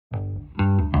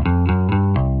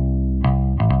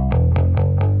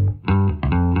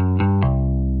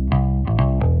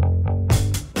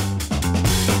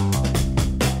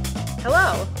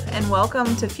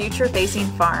welcome to Future Facing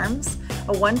Farms,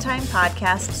 a one-time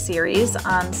podcast series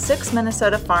on 6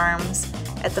 Minnesota farms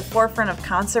at the forefront of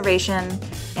conservation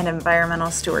and environmental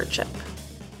stewardship.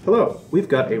 Hello, we've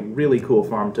got a really cool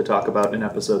farm to talk about in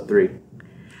episode 3.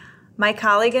 My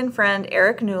colleague and friend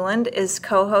Eric Newland is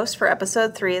co-host for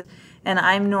episode 3, and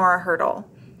I'm Nora Hurdle.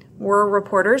 We're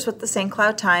reporters with the St.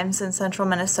 Cloud Times in central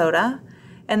Minnesota,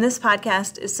 and this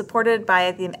podcast is supported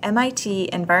by the MIT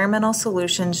Environmental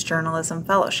Solutions Journalism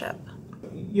Fellowship.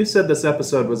 You said this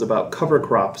episode was about cover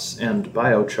crops and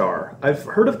biochar. I've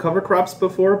heard of cover crops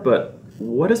before, but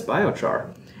what is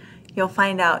biochar? You'll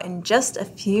find out in just a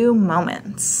few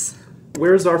moments.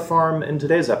 Where's our farm in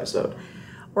today's episode?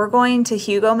 We're going to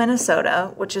Hugo,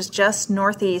 Minnesota, which is just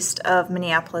northeast of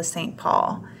Minneapolis-St.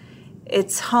 Paul.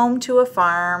 It's home to a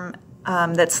farm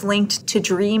that's linked to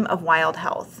Dream of Wild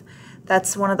Health.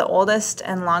 That's one of the oldest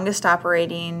and longest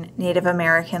operating Native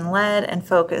American-led and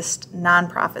focused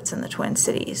nonprofits in the Twin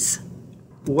Cities.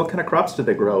 What kind of crops do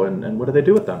they grow and what do they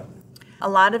do with them? A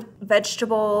lot of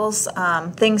vegetables,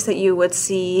 things that you would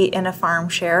see in a farm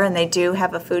share, and they do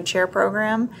have a food share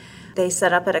program. They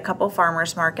set up at a couple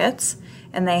farmers markets,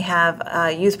 and they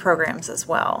have youth programs as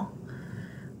well.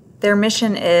 Their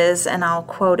mission is, and I'll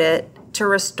quote it, to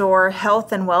restore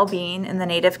health and well-being in the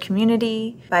Native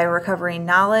community by recovering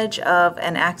knowledge of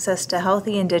and access to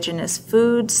healthy indigenous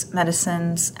foods,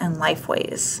 medicines, and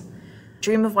lifeways.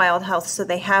 Dream of Wild Health, so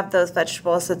they have those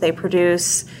vegetables that they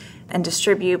produce and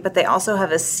distribute, but they also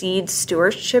have a seed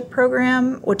stewardship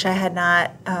program, which I had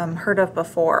not heard of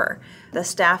before. The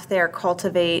staff there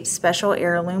cultivate special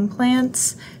heirloom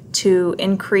plants to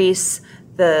increase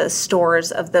the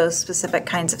stores of those specific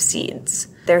kinds of seeds.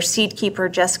 Their seed keeper,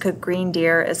 Jessica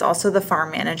Greendeer, is also the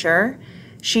farm manager.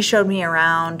 She showed me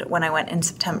around when I went in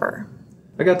September.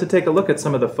 I got to take a look at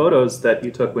some of the photos that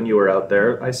you took when you were out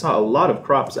there. I saw a lot of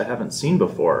crops I haven't seen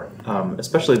before,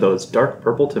 especially those dark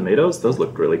purple tomatoes. Those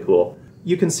looked really cool.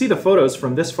 You can see the photos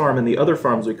from this farm and the other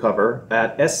farms we cover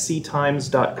at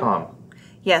sctimes.com.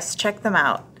 Yes, check them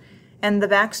out. And the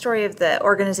backstory of the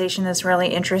organization is really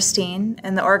interesting,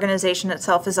 and the organization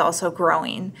itself is also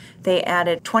growing. They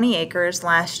added 20 acres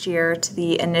last year to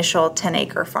the initial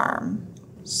 10-acre farm.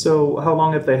 So how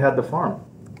long have they had the farm?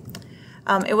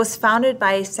 It was founded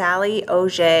by Sally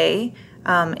Auger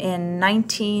in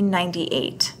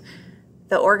 1998.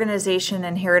 The organization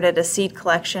inherited a seed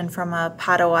collection from a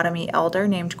Potawatomi elder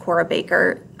named Cora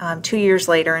Baker 2 years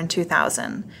later in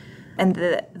 2000. And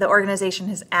the organization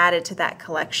has added to that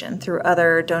collection through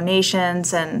other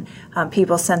donations, and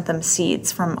people sent them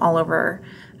seeds from all over.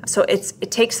 So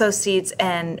it takes those seeds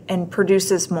and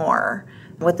produces more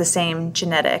with the same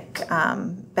genetic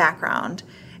background.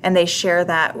 And they share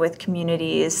that with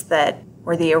communities that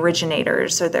were the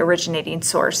originators or the originating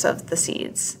source of the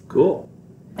seeds. Cool.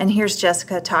 And here's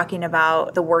Jessica talking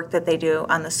about the work that they do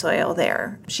on the soil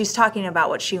there. She's talking about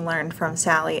what she learned from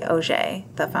Sally Auger,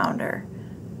 the founder.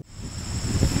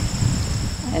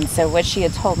 And so what she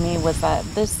had told me was that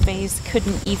this space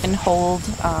couldn't even hold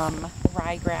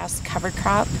ryegrass cover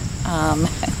crop.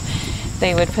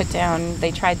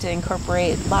 They tried to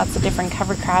incorporate lots of different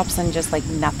cover crops and just like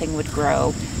nothing would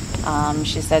grow.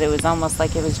 She said it was almost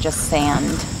like it was just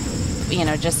sand. You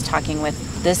know, just talking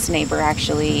with this neighbor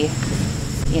actually,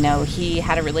 you know, he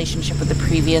had a relationship with the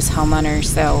previous homeowner,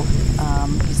 so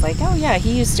he's like, oh yeah,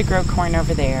 he used to grow corn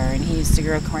over there and he used to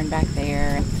grow corn back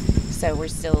there. So we're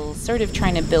still sort of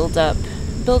trying to build up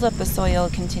the soil,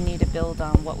 continue to build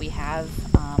on what we have,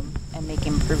 and make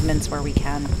improvements where we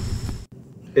can.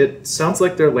 It sounds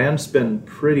like their land's been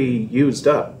pretty used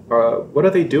up. What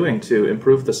are they doing to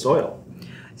improve the soil?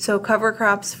 So cover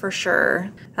crops for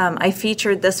sure. I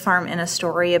featured this farm in a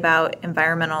story about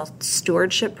environmental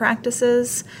stewardship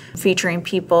practices, featuring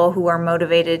people who are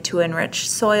motivated to enrich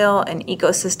soil and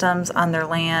ecosystems on their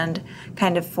land,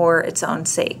 kind of for its own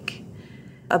sake.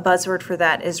 A buzzword for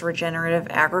that is regenerative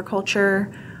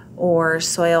agriculture or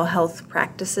soil health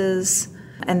practices.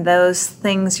 And those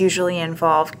things usually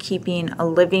involve keeping a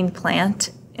living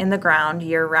plant in the ground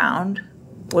year-round,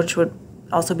 which would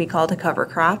also be called a cover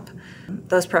crop.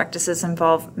 Those practices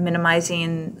involve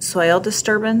minimizing soil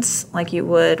disturbance like you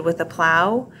would with a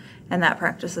plow, and that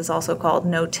practice is also called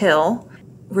no-till.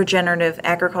 Regenerative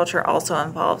agriculture also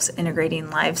involves integrating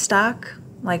livestock,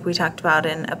 like we talked about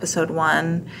in episode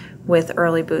 1 with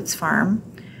Early Boots Farm.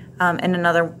 And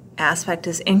another aspect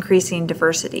is increasing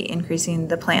diversity, increasing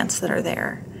the plants that are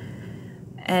there.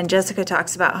 And Jessica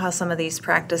talks about how some of these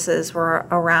practices were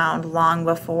around long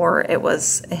before it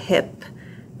was a hip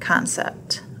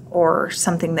concept or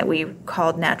something that we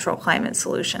called natural climate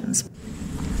solutions.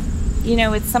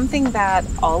 It's something that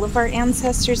all of our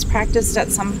ancestors practiced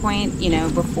at some point,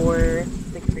 before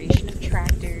the creation of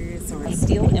tractors or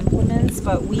steel implements,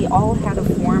 but we all had a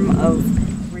form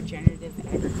of regenerative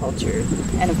agriculture.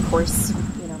 And of course,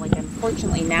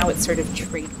 unfortunately now it's sort of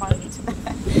trademarked.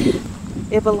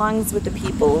 It belongs with the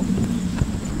people.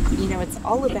 It's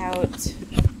all about,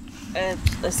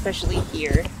 especially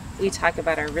here, we talk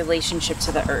about our relationship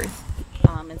to the earth.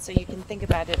 And so you can think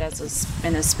about it as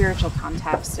in a spiritual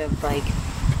context of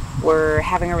we're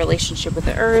having a relationship with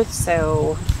the earth.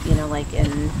 So, in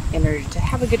order to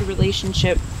have a good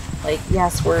relationship,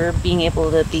 yes, we're being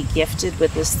able to be gifted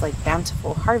with this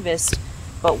bountiful harvest,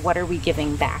 but what are we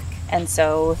giving back? And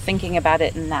so thinking about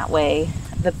it in that way,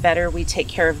 the better we take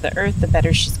care of the earth, the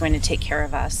better she's going to take care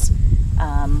of us.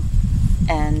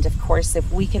 And of course,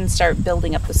 if we can start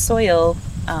building up the soil,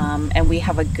 and we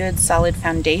have a good solid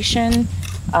foundation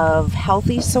of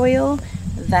healthy soil,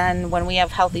 then when we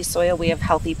have healthy soil, we have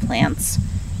healthy plants.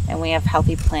 And we have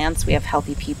healthy plants, we have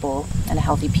healthy people. And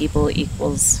healthy people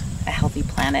equals a healthy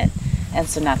planet. And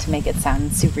so not to make it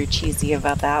sound super cheesy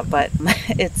about that, but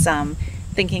it's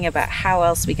thinking about how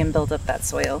else we can build up that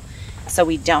soil so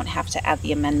we don't have to add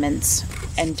the amendments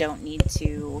and don't need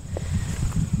to,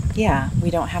 we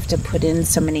don't have to put in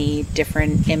so many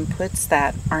different inputs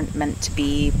that aren't meant to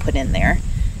be put in there.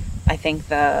 I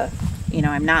think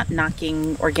I'm not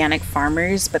knocking organic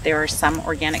farmers, but there are some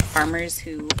organic farmers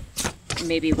who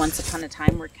maybe once upon a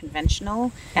time were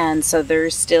conventional. And so they're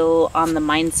still on the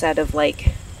mindset of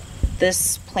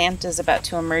this plant is about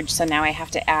to emerge, so now I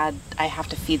have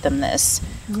to feed them this.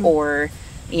 Mm-hmm. Or,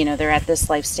 they're at this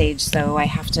life stage, so I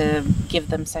have to give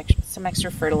them some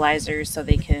extra fertilizer so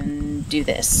they can do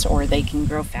this, or they can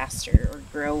grow faster or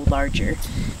grow larger.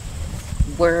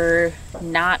 We're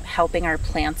not helping our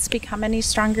plants become any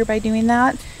stronger by doing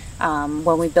that.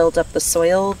 When we build up the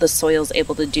soil's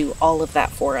able to do all of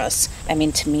that for us. I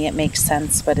mean, to me, it makes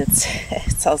sense, but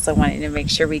it's also wanting to make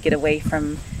sure we get away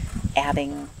from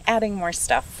adding more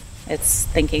stuff. It's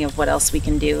thinking of what else we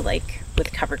can do,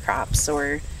 with cover crops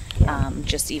or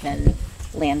just even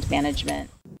land management.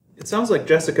 It sounds like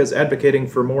Jessica's advocating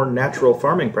for more natural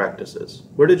farming practices.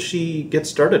 Where did she get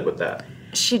started with that?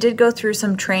 She did go through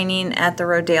some training at the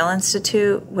Rodale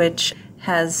Institute, which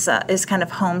is kind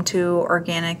of home to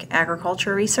organic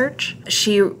agriculture research.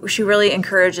 She really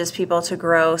encourages people to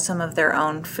grow some of their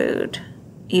own food,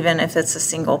 even if it's a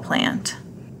single plant.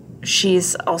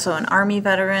 She's also an Army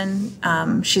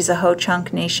veteran. She's a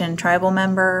Ho-Chunk Nation tribal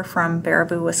member from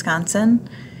Baraboo, Wisconsin.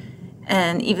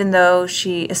 And even though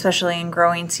she, especially in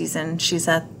growing season, she's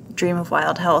at Dream of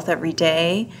Wild Health every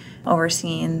day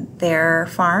overseeing their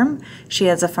farm, she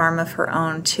has a farm of her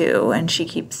own too, and she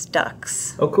keeps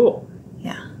ducks. Oh, cool.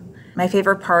 Yeah. My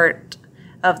favorite part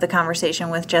of the conversation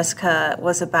with Jessica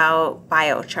was about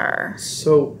biochar.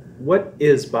 So what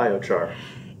is biochar?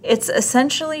 It's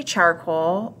essentially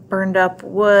charcoal, burned up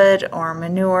wood or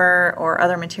manure or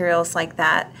other materials like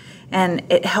that, and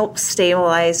it helps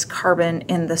stabilize carbon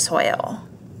in the soil.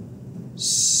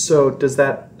 So does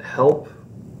that help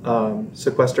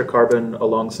sequester carbon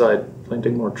alongside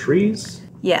planting more trees?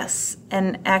 Yes,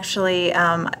 and actually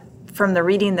from the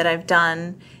reading that I've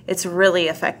done, it's really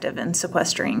effective in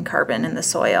sequestering carbon in the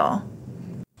soil.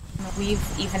 We've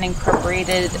even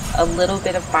incorporated a little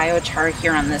bit of biochar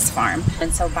here on this farm.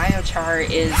 And so biochar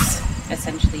is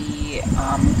essentially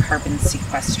carbon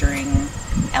sequestering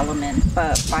element,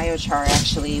 but biochar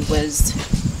actually was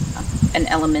an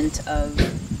element of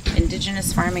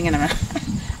indigenous farming. And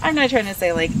I'm not trying to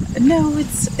say no,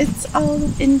 it's all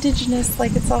indigenous,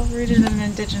 it's all rooted in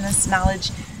indigenous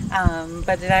knowledge.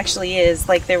 But it actually is.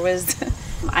 There was,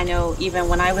 I know even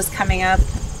when I was coming up,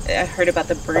 I heard about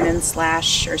the burn and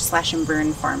slash or slash and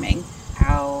burn farming,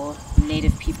 how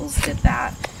native peoples did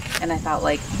that. And I thought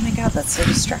oh my God, that's so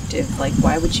destructive.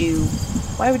 Why would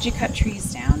you cut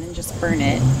trees down and just burn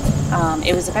it?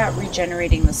 It was about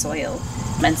regenerating the soil.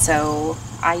 And so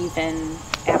I even,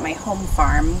 at my home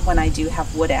farm, when I do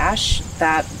have wood ash,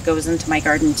 that goes into my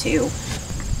garden too.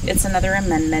 It's another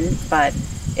amendment, but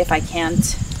if I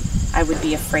can't, I would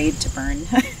be afraid to burn.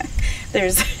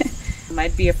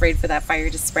 I'd be afraid for that fire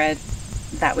to spread.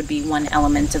 That would be one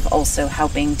element of also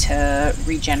helping to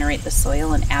regenerate the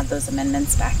soil and add those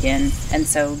amendments back in. And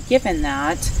so given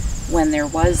that, when there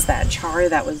was that char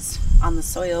that was on the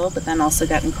soil, but then also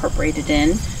got incorporated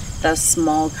in, the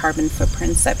small carbon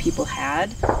footprints that people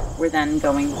had were then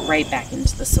going right back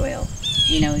into the soil.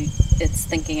 It's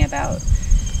thinking about,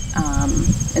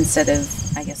 instead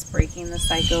of, I guess, breaking the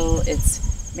cycle,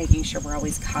 it's making sure we're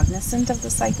always cognizant of the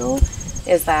cycle.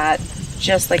 Is that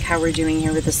just like how we're doing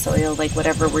here with the soil,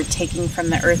 whatever we're taking from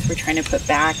the earth, we're trying to put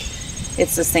back.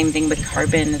 It's the same thing with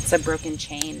carbon. It's a broken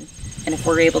chain. And if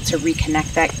we're able to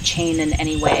reconnect that chain in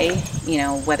any way, you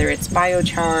know, whether it's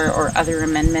biochar or other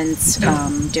amendments,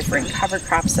 different cover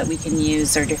crops that we can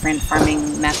use or different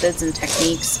farming methods and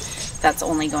techniques, that's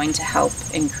only going to help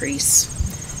increase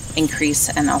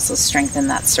and also strengthen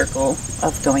that circle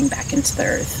of going back into the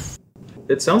earth.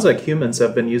 It sounds like humans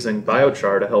have been using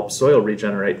biochar to help soil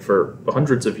regenerate for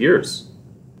hundreds of years.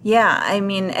 Yeah, I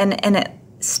mean, and it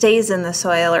stays in the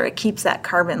soil, or it keeps that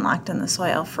carbon locked in the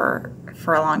soil for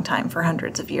a long time, for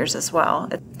hundreds of years as well.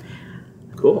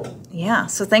 Cool. Yeah,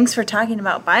 so thanks for talking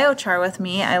about biochar with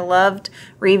me. I loved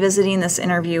revisiting this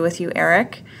interview with you,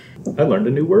 Eric. I learned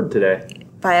a new word today.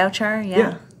 Biochar,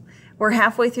 yeah. We're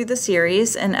halfway through the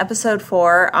series. In episode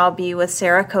 4, I'll be with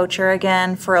Sarah Kocher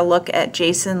again for a look at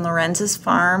Jason Lorenz's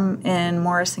farm in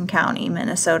Morrison County,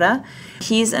 Minnesota.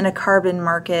 He's in a carbon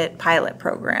market pilot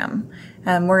program.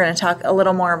 We're going to talk a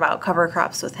little more about cover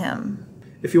crops with him.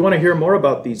 If you want to hear more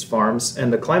about these farms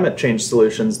and the climate change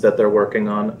solutions that they're working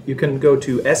on, you can go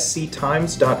to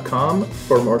sctimes.com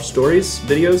for more stories,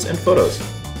 videos, and photos.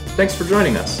 Thanks for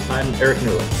joining us. I'm Eric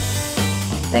Newland.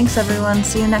 Thanks, everyone.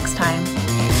 See you next time.